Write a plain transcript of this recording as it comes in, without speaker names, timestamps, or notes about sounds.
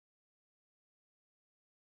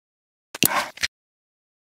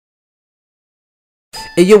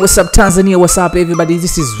Hey yo, what's up Tanzania, what's up everybody,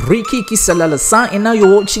 this is Ishi Kistaa and now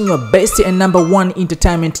you're watching your best and number one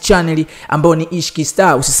entertainment channel ambao ni Ishi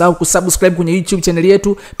Kistaa. Usisahau kusubscribe kwenye YouTube channel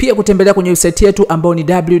yetu, pia kutembelea kwenye website yetu ambao ni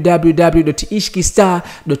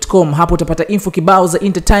www.ishikistaa.com. Hapo utapata info kibao za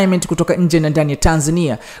entertainment kutoka nje na ndani ya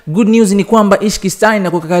Tanzania. Good news ni kwamba Ishi Kistaa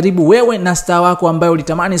inakuwa karibu wewe na star wako ambaye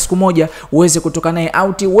ulitamani siku moja uweze kutoka naye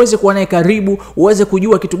out, uweze kuwa naye karibu, uweze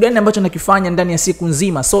kujua kitu gani ambacho anakifanya ndani ya siku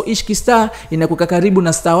nzima. So Ishi Kistaa inakuwa karibu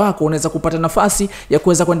na star wako, unaweza kupata nafasi ya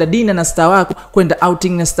kuweza kwenda dinner na star wako, kwenda outing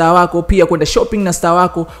na star wako, pia kwenda shopping na star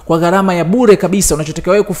wako kwa gharama ya bure kabisa.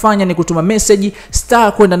 Unachotakiwa wewe kufanya ni kutuma message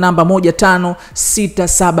star kwenda namba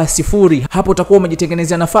 15670. Hapo utakuwa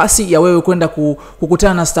umejitengenezea nafasi ya wewe kwenda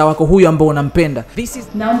kukutana na star wako huyo ambao unampenda.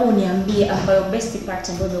 Naomba uniambie ambayo best part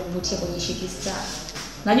ambayo imekuvutia kwenye Ishi Kistaa.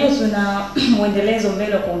 Najua tuna muendelezo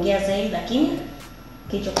mbele wa kuongea zaidi, lakini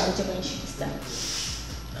kilichokuvutia kwenye Ishi Kistaa?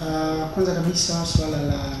 Kwanza kabisa swala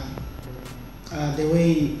la the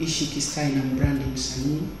way Ishi Kistaa ina brand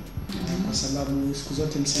msanii, kwa sababu siku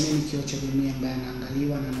zote msanii ni kioo cha dunia ambaye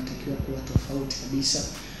anaangaliwa na anatakiwa kuwa tofauti kabisa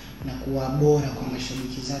na kuwa bora kwa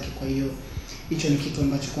mashabiki zake. Kwa hiyo hicho ni kitu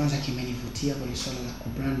ambacho kwanza kimenivutia kwenye swala la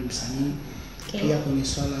kubrand msanii. Pia kwenye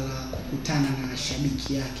swala la kukutana na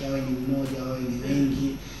shabiki yake, awe ni mmoja awe ni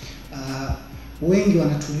wengi. Wengi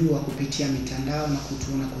wanatujua kupitia mitandao na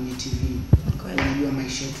kutuona kwenye TV. Wanajua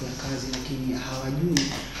maisha yetu ya kazi, lakini hawajui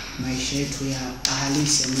maisha yetu ya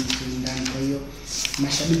halisi ya mtu ndani. Kwa hiyo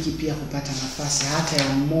mashabiki pia kupata nafasi hata ya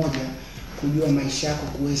mmoja kujua maisha yako,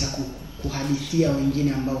 kuweza kuhadithia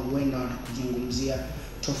wengine ambao huenda wanakuzungumzia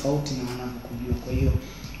tofauti na wanakujua. Kwa hiyo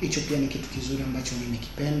hicho pia ni kitu kizuri ambacho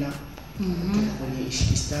nimekipenda kutoka kwenye Ishi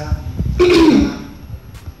Kistaa.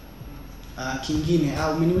 Kingine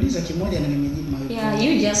umeniuliza kimoja na nimejibu mawili. Yeah,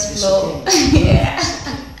 you just flow. Yeah.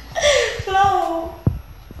 Flow.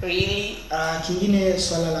 Really? Kingine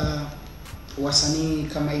swala la wasanii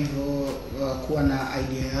kama hivyo, kuwa na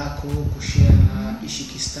idea yako, kushare na Ishi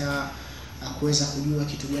Kistaa, kuweza kujua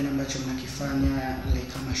kitu gani ambacho mnakifanya, like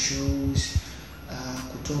kama shows,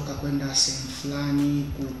 kutoka kwenda sehemu fulani,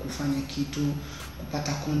 kufanya kitu,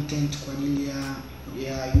 kupata content kwa ajili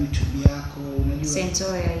ya YouTube yako, unajua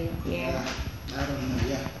Sensoria hiyo. Yeah. I don't know,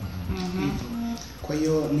 yeah. Kwa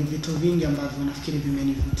hiyo ni vitu vingi ambavyo nafikiri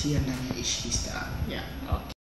vimenivutia ndani ya Ishi Kistaa. Yeah. Okay.